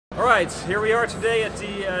Alright, here we are today at the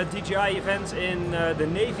DJi event in the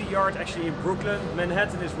Navy Yard, actually in Brooklyn.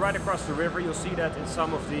 Manhattan is right across the river. You'll see that in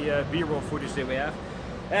some of the B-roll footage that we have.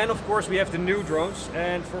 And of course we have the new drones,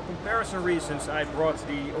 and for comparison reasons I brought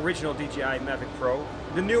the original DJi Mavic Pro.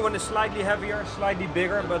 The new one is slightly heavier, slightly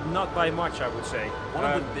bigger, but not by much, I would say. One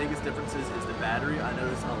of the biggest differences is the battery. I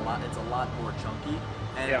noticed it's a lot more chunky,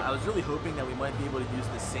 and I was really hoping that we might be able to use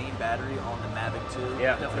the same battery on the Mavic 2.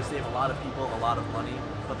 Yeah. Definitely save a lot of people a lot of money,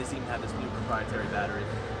 but they seem to have this new proprietary battery.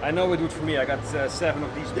 I know it would for me. I got 7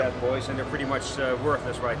 of these bad boys, and they're pretty much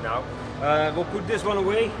worthless right now. We'll put this one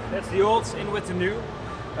away. That's the old, in with the new.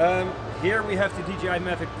 Here we have the DJi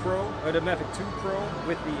Mavic Pro, the Mavic 2 Pro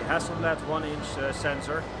with the Hasselblad 1-inch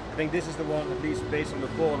sensor. I think this is the one, at least based on the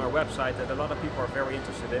poll on our website, that a lot of people are very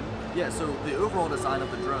interested in. Yeah, so the overall design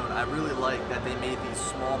of the drone, I really like that they made these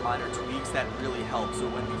small minor tweaks that really help. So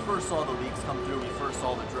when we first saw the leaks come through, we first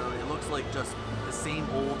saw the drone, it looks like just the same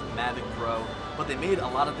old Mavic Pro, but they made a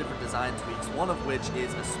lot of different design tweaks, one of which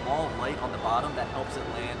is a small light on the bottom that helps it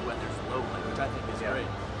land when there's low light, which I think is great.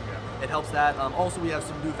 It helps that. Also, we have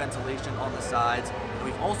some new ventilation on the sides. And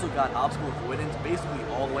we've also got obstacle avoidance basically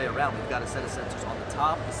all the way around. We've got a set of sensors on the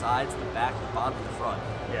top, the sides, the back, the bottom, and the front.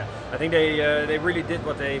 Yeah, I think they really did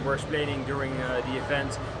what they were explaining during the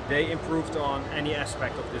event. They improved on any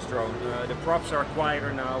aspect of this drone. The props are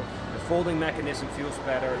quieter now. The folding mechanism feels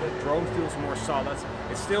better. The drone feels more solid.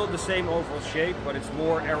 It's still the same overall shape, but it's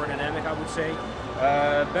more aerodynamic, I would say.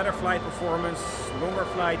 Better flight performance, longer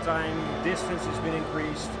flight time, distance has been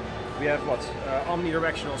increased. We have what?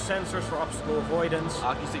 Omnidirectional sensors for obstacle avoidance.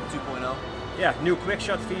 OcuSync 2.0. Yeah, new quick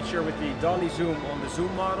shot feature with the dolly zoom on the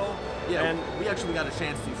zoom model. Yeah, and we actually got a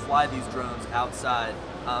chance to fly these drones outside,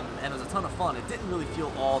 and it was a ton of fun. It didn't really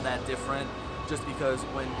feel all that different, just because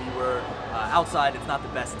when we were outside, it's not the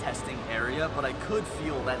best testing area, but I could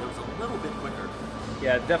feel that it was a little bit quicker.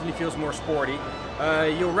 Yeah, it definitely feels more sporty.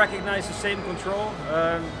 You'll recognize the same control.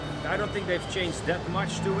 I don't think they've changed that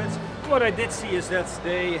much to it. What I did see is that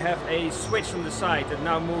they have a switch on the side that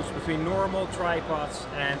now moves between normal, tripods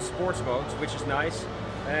and sports modes, which is nice.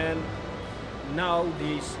 And now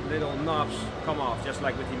these little knobs come off, just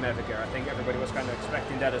like with the Mavic Air. I think everybody was kind of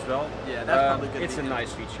expecting that as well. Yeah, that's probably going to be... It's a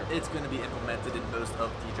nice feature. It's going to be implemented in most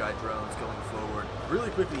of DJi drones going forward.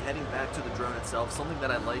 Really quickly, heading back to the drone itself, something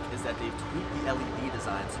that I like is that they've tweaked the LED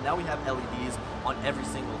design. So now we have LEDs on every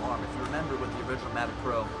single arm. If you remember with the original Mavic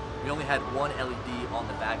Pro, we only had one LED on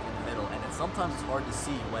the back and the middle, and sometimes it's hard to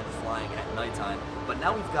see when flying at nighttime. But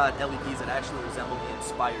now we've got LEDs that actually resemble the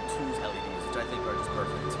Inspire 2's LEDs, which I think are just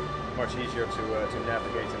perfect. Much easier to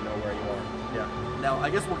navigate and know where you are. Yeah. Now,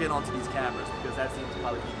 I guess we'll get onto these cameras because that seems to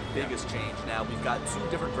probably be the biggest change. Now, we've got 2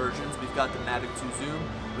 different versions. We've got the Mavic 2 Zoom,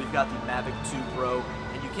 we've got the Mavic 2 Pro,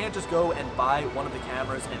 and you can't just go and buy one of the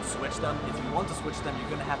cameras and switch them. If you want to switch them, you're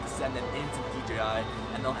going to have to send them into DJi,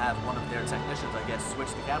 and they'll have one of their technicians, I guess, switch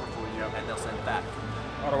the camera for you, and they'll send it back.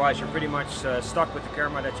 Otherwise, you're pretty much stuck with the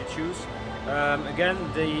camera that you choose. Again,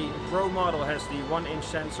 the Pro model has the 1-inch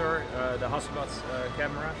sensor, the Hasselblad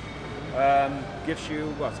camera. Gives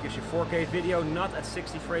you 4K video, not at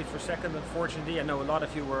 60 frames per second, unfortunately. I know a lot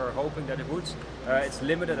of you were hoping that it would. It's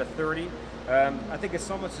limited at 30. I think it's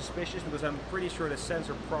somewhat suspicious because I'm pretty sure the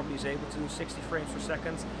sensor probably is able to do 60 frames per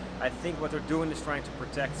second. I think what they're doing is trying to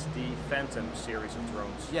protect the Phantom series of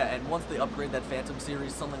drones. Yeah, and once they upgrade that Phantom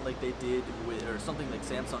series, something like they did with, or something like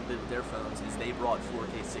Samsung did with their phones, is they brought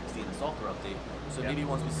 4K 60 in a software update. So maybe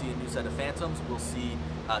once we see a new set of Phantoms, we'll see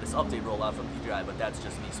this update roll out from DJi, but that's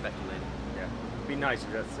just me speculating. Yeah, it'd be nice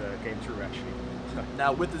if that came true actually.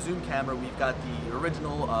 Now with the zoom camera, we've got the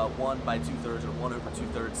original 1 by 2/3 or 1 over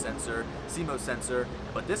 2/3 sensor, CMOS sensor,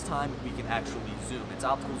 but this time we can actually zoom. It's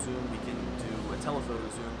optical zoom, we can do a telephoto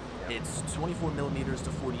zoom. It's 24 millimeters to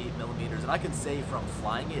 48 millimeters, and I can say from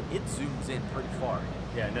flying it, it zooms in pretty far.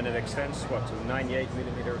 Yeah, and then it extends what to 98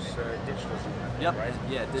 millimeters digital zoom, I think, right?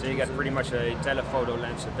 Yeah, so you get pretty much a telephoto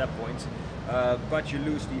lens at that point, but you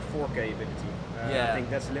lose the 4K ability. I think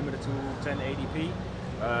that's limited to 1080p.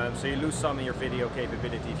 So you lose some of your video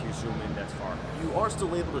capability if you zoom in that far. You are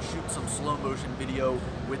still able to shoot some slow motion video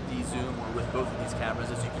with the zoom or with both of these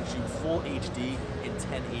cameras, as you can shoot full HD in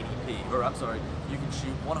 1080p, or I'm sorry, you can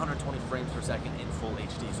shoot 120 frames per second in full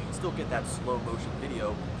HD, so you can still get that slow motion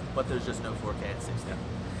video, but there's just no 4K at 60.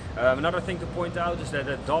 Another thing to point out is that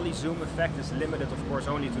the dolly zoom effect is limited, of course,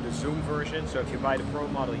 only to the zoom version. So if you buy the Pro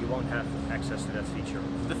model, you won't have access to that feature.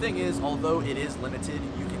 The thing is, although it is limited,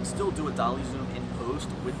 you can still do a dolly zoom in post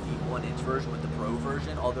with the 1-inch version, with the Pro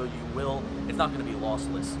version. Although it's not going to be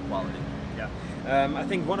lossless quality. Yeah. I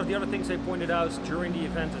think one of the other things they pointed out during the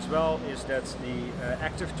event as well is that the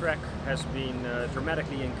active track has been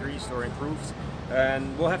dramatically increased or improved.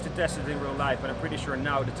 And we'll have to test it in real life, but I'm pretty sure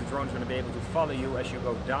now that the drone is going to be able to follow you as you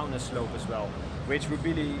go down the slope as well, which would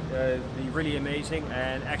really be really amazing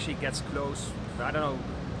and actually gets close, I don't know,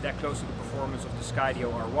 that close to the performance of the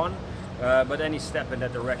Skydio R1. But any step in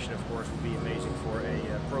that direction, of course, would be amazing for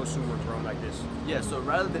a prosumer drone like this. Yeah, so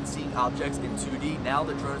rather than seeing objects in 2D, now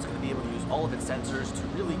the drone is going to be able to use all of its sensors to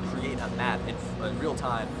really create a map in real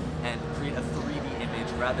time and create a 3D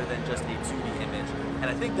image rather than just a 2D image. And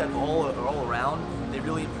I think that all around, they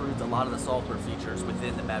really improved a lot of the software features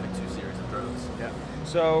within the Mavic 2 series of drones. Yeah.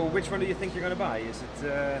 So which one do you think you're going to buy? Is it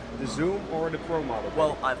the Zoom or the Pro model?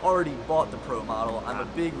 Well, I've already bought the Pro model. I'm a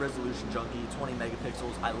big resolution junkie, 20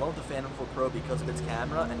 megapixels. I love the Phantom 4 Pro because of its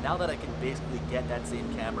camera, and now that I can basically get that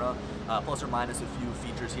same camera, plus or minus a few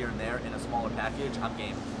features here and there in a smaller package, I'm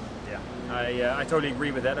game. Yeah, I totally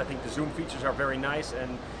agree with that. I think the zoom features are very nice,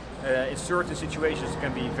 and in certain situations it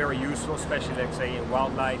can be very useful, especially let's say in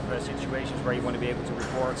wildlife situations where you want to be able to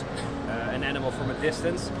record an animal from a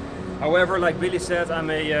distance. However, like Billy said, I'm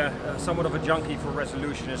somewhat of a junkie for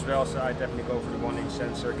resolution as well, so I definitely go for the 1-inch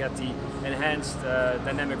sensor, get the enhanced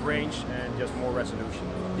dynamic range and just more resolution.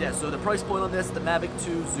 Yeah, so the price point on this, the Mavic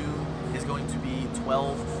 2 Zoom is going to be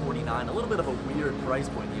 $1249, a little bit of a weird price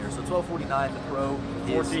point here. So $1249, the Pro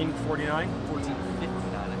is $1449?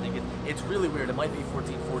 $1459, I think. It's really weird, it might be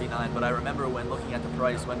 $1449, but I remember when looking at the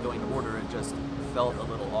price when going to order, it just felt a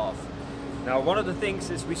little off. Now, one of the things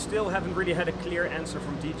is we still haven't really had a clear answer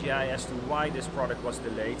from DJi as to why this product was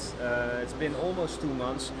delayed. It's been almost 2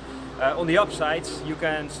 months. On the upside, you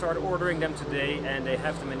can start ordering them today and they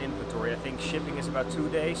have them in inventory. I think shipping is about 2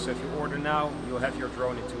 days, so if you order now, you'll have your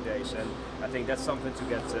drone in 2 days. And I think that's something to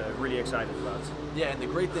get really excited about. Yeah, and the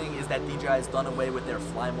great thing is that DJi has done away with their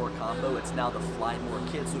Fly More combo. It's now the Fly More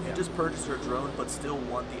kit. So if you just purchase your drone but still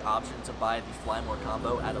want the option to buy the Fly More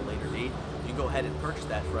combo at a later date, you can go ahead and purchase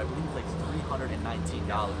that for, I believe, like $319.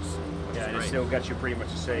 Yeah, and it still gets you pretty much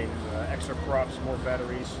the same. Extra props, more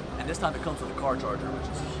batteries. And this time it comes with a car charger, which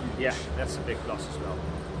is huge. Yeah, that's a big plus as well.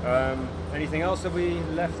 Anything else that we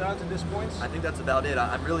left out at this point? I think that's about it.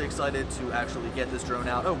 I'm really excited to actually get this drone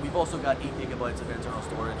out. Oh, we've also got 8 gigabytes of internal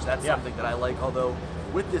storage. That's something that I like, although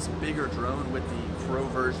with this bigger drone, with the Pro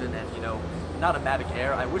version and, you know, not a Mavic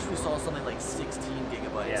Air, I wish we saw something like 16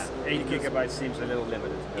 gigabytes. Yeah, 8 gigabytes seems a little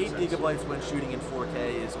limited. 8 gigabytes when shooting in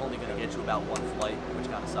 4K is only going to get you about one flight, which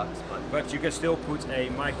kind of sucks. But you can still put a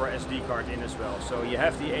micro SD card in as well. So you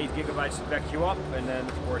have the 8 gigabytes to back you up, and then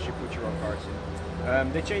of course you put your own cards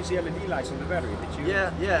in. They changed the LED lights on the battery, did you?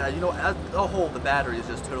 Yeah, you know, as a whole, the battery is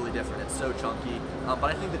just totally different. It's so chunky, but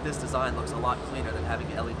I think that this design looks a lot cleaner than having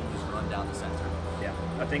the LEDs run down the center. Yeah,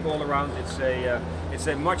 I think all around it's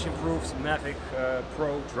a much improved Mavic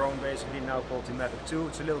Pro drone, basically now called the Mavic 2.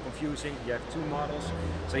 It's a little confusing. You have 2 models,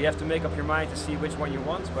 so you have to make up your mind to see which one you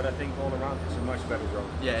want. But I think all around it's a much better drone.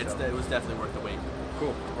 Yeah, it was definitely worth the wait.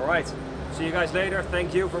 Cool. All right. See you guys later.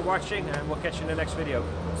 Thank you for watching, and we'll catch you in the next video.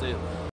 See you.